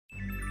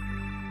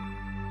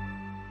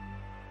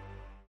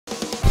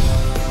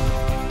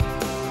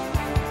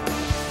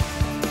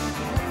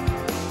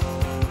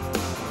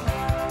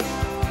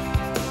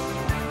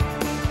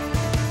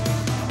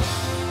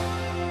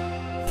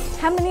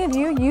of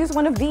you use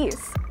one of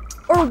these?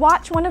 Or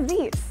watch one of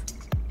these?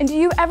 And do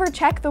you ever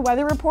check the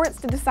weather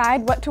reports to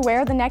decide what to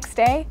wear the next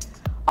day?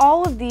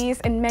 All of these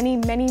and many,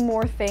 many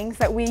more things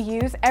that we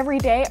use every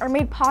day are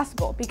made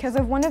possible because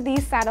of one of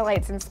these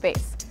satellites in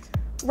space.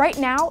 Right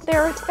now,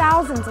 there are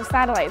thousands of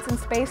satellites in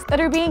space that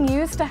are being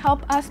used to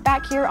help us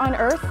back here on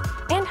Earth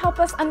and help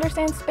us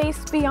understand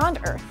space beyond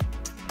Earth.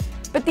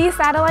 But these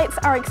satellites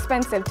are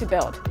expensive to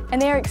build,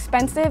 and they are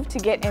expensive to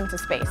get into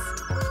space.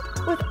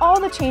 With all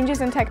the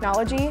changes in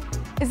technology,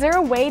 is there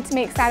a way to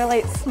make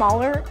satellites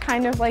smaller,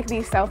 kind of like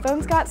these cell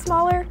phones got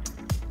smaller?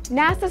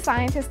 NASA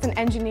scientists and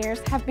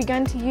engineers have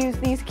begun to use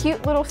these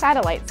cute little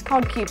satellites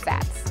called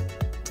CubeSats.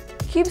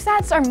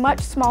 CubeSats are much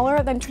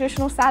smaller than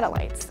traditional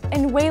satellites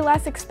and way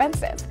less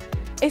expensive.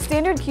 A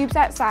standard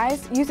CubeSat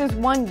size uses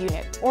 1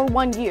 unit, or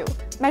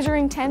 1U,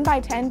 measuring 10 by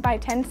 10 by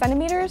 10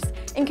 centimeters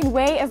and can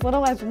weigh as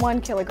little as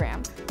 1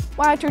 kilogram,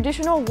 while a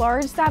traditional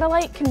large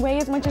satellite can weigh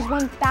as much as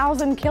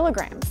 1,000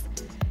 kilograms.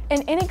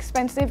 An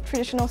inexpensive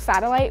traditional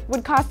satellite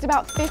would cost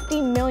about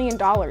 $50 million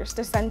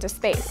to send to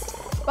space,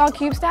 while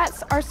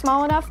CubeSats are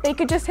small enough they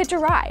could just hitch a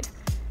ride.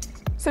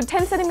 So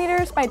 10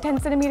 centimeters by 10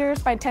 centimeters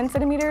by 10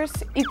 centimeters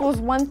equals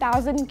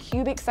 1,000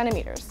 cubic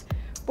centimeters.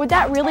 Would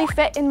that really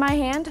fit in my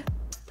hand?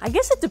 I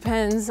guess it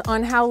depends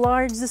on how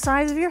large the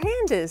size of your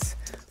hand is.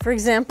 For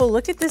example,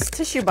 look at this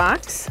tissue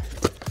box.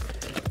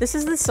 This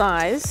is the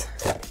size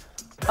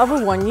of a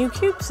 1U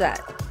CubeSat.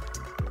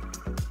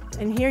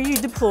 And here you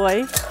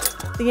deploy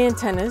the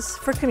antennas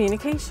for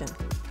communication.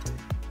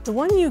 The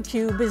 1U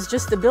cube is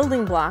just the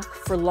building block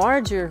for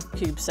larger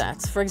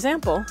CubeSats. For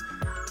example,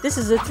 this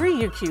is a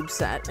 3U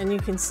CubeSat, and you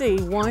can see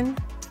 1,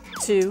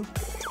 2,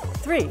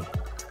 3.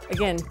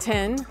 Again,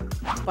 10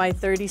 by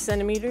 30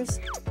 centimeters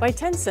by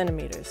 10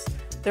 centimeters.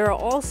 There are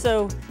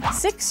also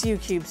 6U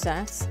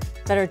CubeSats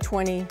that are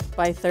 20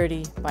 by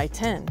 30 by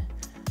 10.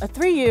 A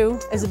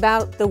 3U is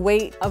about the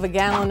weight of a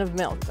gallon of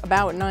milk,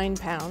 about 9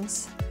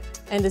 pounds.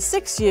 And a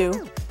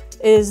 6U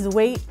is the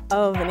weight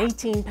of an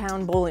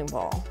 18-pound bowling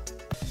ball.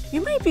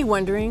 You might be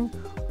wondering,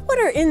 what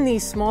are in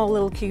these small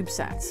little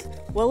CubeSats?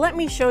 Well, let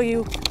me show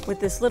you with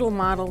this little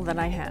model that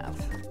I have.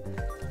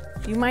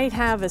 You might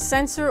have a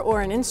sensor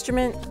or an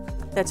instrument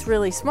that's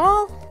really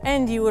small,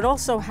 and you would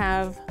also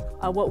have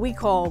what we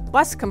call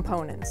bus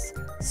components.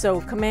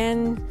 So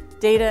command,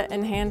 data,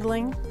 and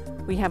handling.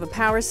 We have a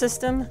power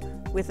system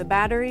with a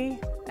battery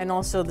and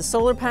also the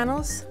solar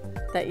panels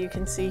that you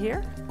can see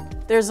here.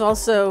 There's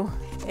also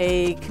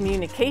a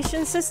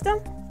communication system,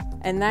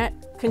 and that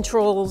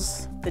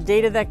controls the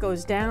data that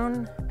goes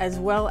down as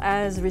well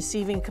as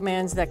receiving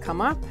commands that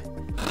come up.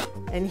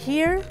 And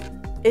here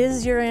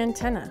is your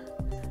antenna.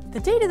 The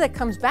data that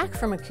comes back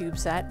from a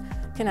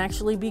CubeSat can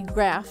actually be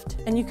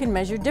graphed, and you can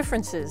measure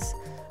differences.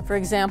 For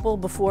example,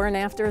 before and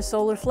after a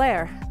solar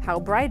flare, how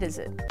bright is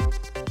it?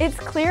 It's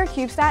clear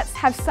CubeSats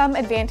have some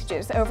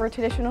advantages over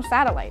traditional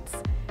satellites.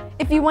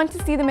 If you want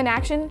to see them in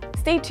action,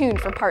 stay tuned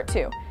for part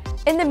 2.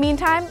 In the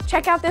meantime,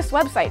 check out this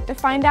website to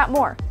find out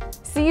more.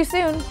 See you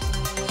soon!